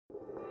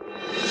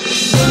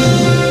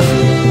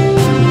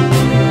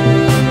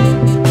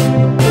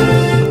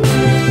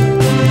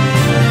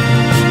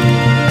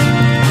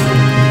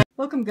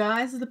Welcome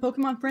guys, this is the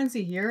Pokemon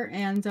Frenzy here,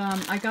 and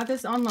I got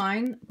this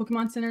online,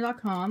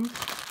 PokemonCenter.com.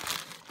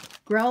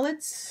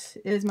 Growlithe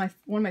is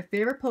one of my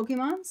favorite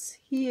Pokemons.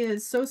 He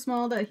is so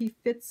small that he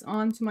fits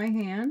onto my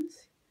hand.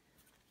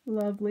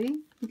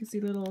 Lovely. You can see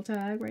the little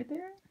tag right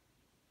there.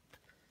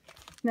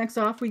 Next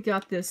off, we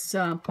got this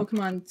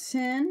Pokemon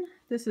tin.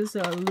 This is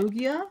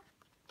Lugia.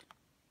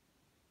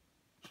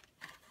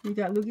 We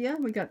got Lugia,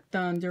 we got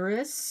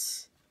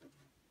Thundurus,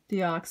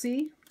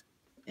 Deoxys,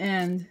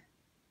 and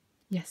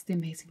yes, the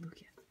amazing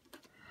Lugia.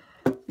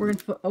 We're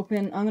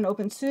gonna I'm gonna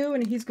open two,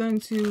 and he's going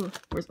to.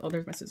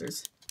 There's my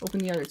scissors. Open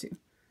the other two.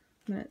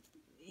 I'm gonna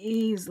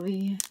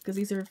easily, because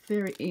these are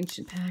very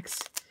ancient packs.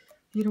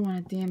 You don't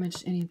want to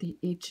damage any of the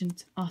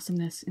ancient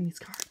awesomeness in these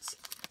cards.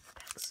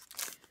 Packs.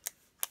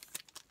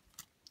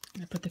 I'm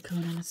gonna put the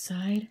code on the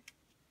side.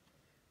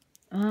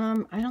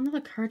 I don't know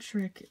the card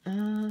trick.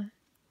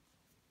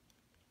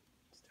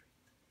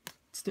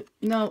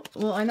 No,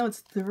 well, I know it's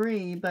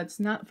 3, but it's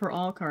not for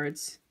all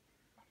cards.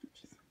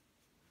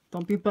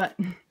 Don't be a butt.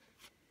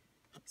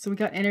 So we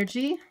got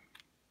Energy.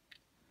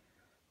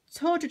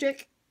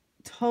 Togetic.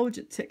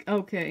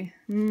 Okay.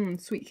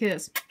 Sweet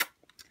Kiss.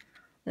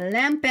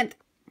 Lampent.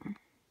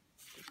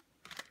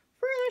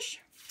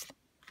 Fresh.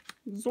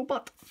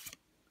 Zobat.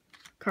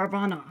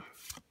 Carvana.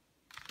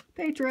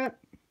 Patriot.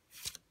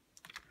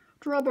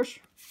 Trubbish.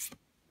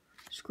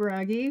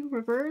 Scraggy.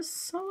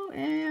 Reverse.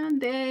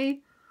 And a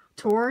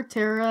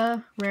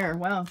Torterra Rare.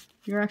 Wow,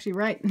 you're actually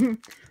right.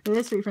 It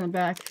is 3 from the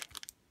back.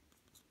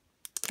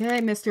 Okay,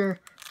 Mr.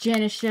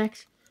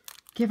 Janishek,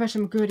 give us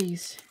some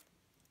goodies.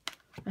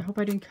 I hope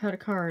I didn't cut a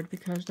card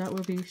because that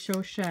would be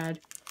so sad.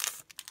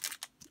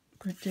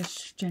 Put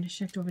this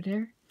Janishek over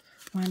there.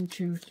 1,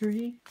 2,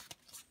 3.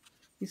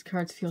 These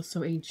cards feel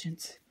so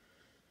ancient.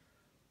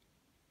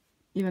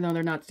 Even though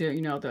they're not the,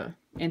 the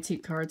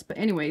antique cards. But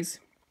anyways.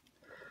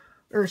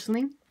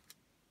 Ursaring.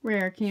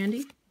 Rare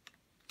Candy.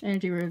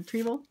 Energy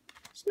Retrieval.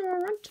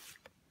 Snorunt.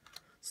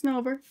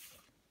 Snover.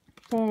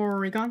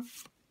 Porygon.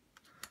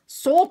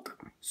 Sulk.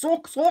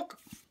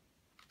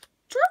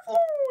 Typhoon.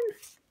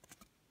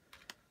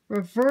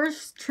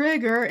 Reverse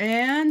Trigger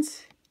and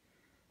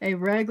a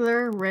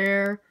regular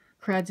rare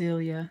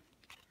Cradilla.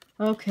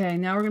 Okay,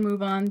 now we're going to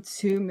move on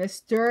to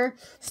Mr.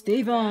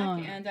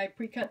 Steven. And I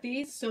pre-cut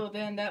these, so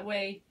then that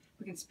way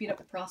we can speed up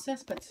the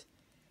process. But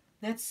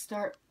let's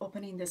start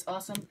opening this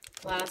awesome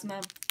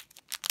Plasma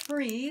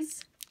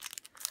Freeze.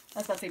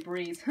 Let's not say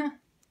breeze.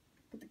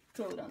 Put the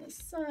code on the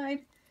side.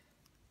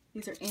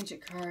 These are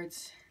ancient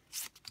cards.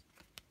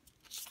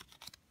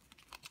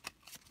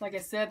 Like I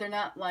said, they're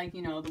not like,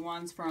 the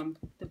ones from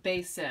the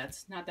base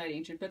sets. Not that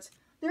ancient, but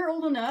they're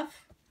old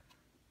enough.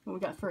 What we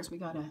got first? We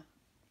got an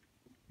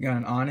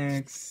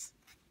Onyx.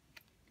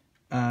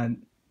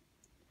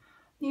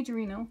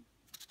 Nidorino.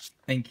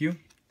 Thank you.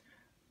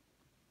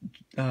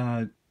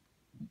 Jolteon,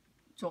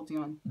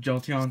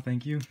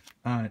 thank you.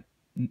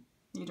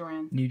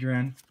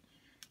 Nidoran.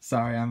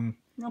 Sorry,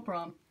 No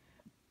problem.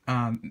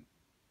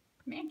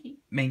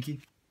 Mankey.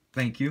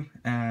 Thank you.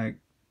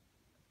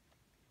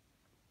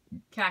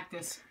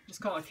 Cactus.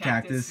 Just call it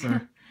Cactus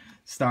or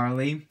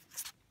Starly.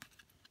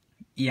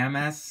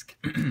 EMS.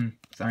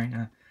 Sorry.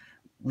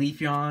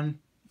 Leafeon.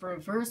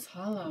 Reverse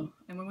Hollow.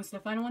 And when was the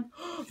final one?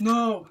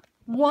 No!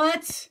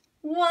 What?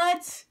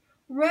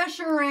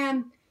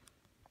 Reshiram!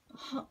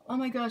 Oh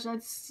my gosh,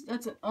 that's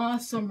an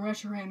awesome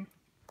Reshiram.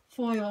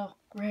 Foil.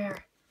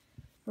 Rare.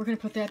 We're gonna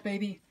put that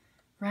baby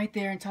right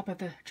there on top of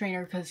the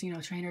trainer because,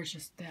 trainer's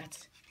just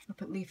that. I'll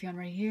put Leafeon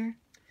right here.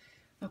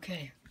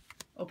 Okay.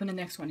 Open the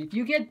next one. If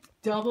you get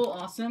double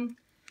awesome,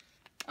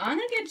 I'm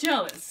gonna get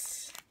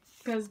jealous.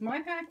 Because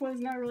my pack was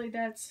not really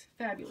that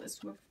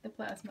fabulous with the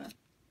plasma.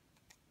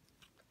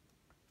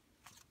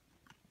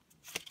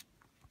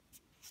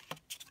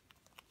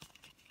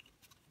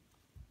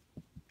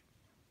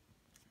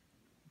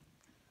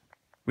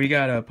 We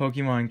got a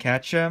Pokemon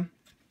Catcha.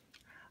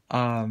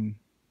 Larion.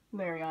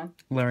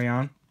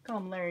 Call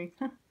him Larry.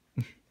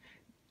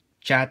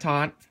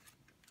 Chatot.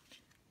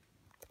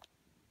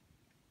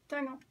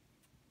 Tango.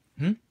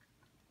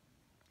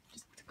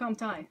 Just call him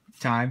Ty.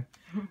 Time.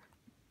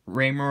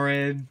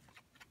 Raymorid.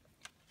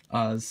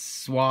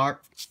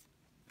 Swart.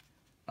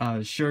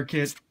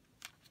 Shurkit.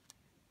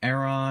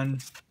 Aron.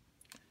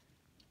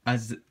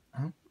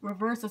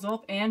 Reverse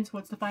Azulp, and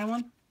what's the final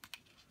one?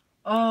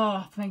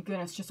 Oh, thank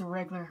goodness, just a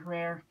regular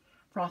rare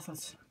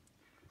process.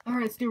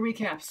 Alright, let's do a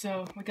recap.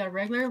 So, we got a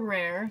regular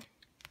rare.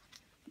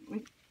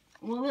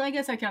 Well, I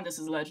guess I count this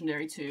as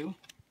legendary too.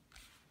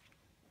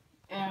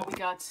 And we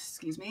got,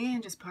 excuse me,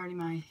 just parting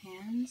my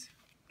hands.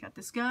 Got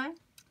this guy.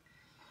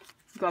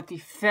 We got the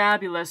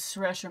fabulous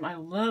Reshiram. I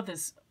love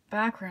this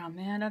background,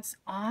 man. That's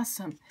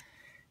awesome.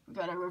 We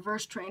got a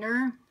reverse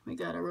trainer. We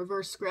got a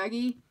reverse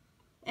Scraggy.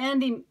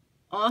 And the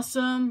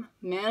awesome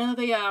man of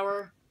the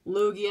hour,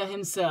 Lugia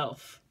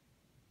himself.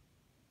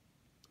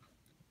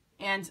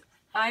 And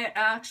I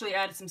actually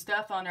added some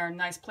stuff on our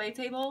nice play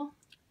table.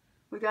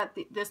 We got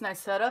this nice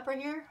setup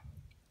right here.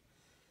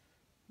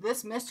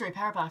 This mystery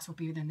power box will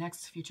be the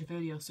next future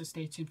video, so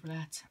stay tuned for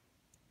that.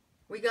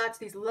 we got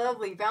these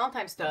lovely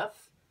Valentine's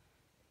stuff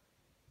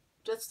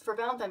just for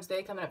Valentine's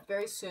Day coming up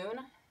very soon.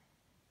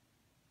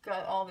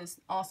 Got all this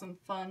awesome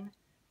fun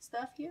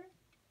stuff here.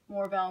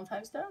 More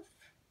Valentine's stuff.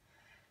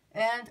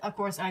 And of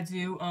course I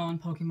do own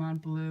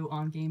Pokemon Blue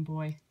on Game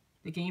Boy.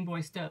 The Game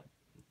Boy stuff.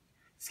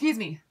 Excuse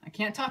me, I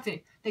can't talk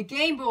today. The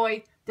Game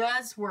Boy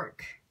does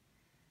work.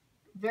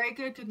 Very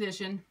good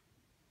condition.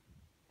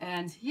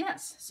 And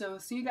yes, so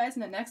see you guys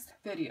in the next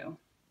video.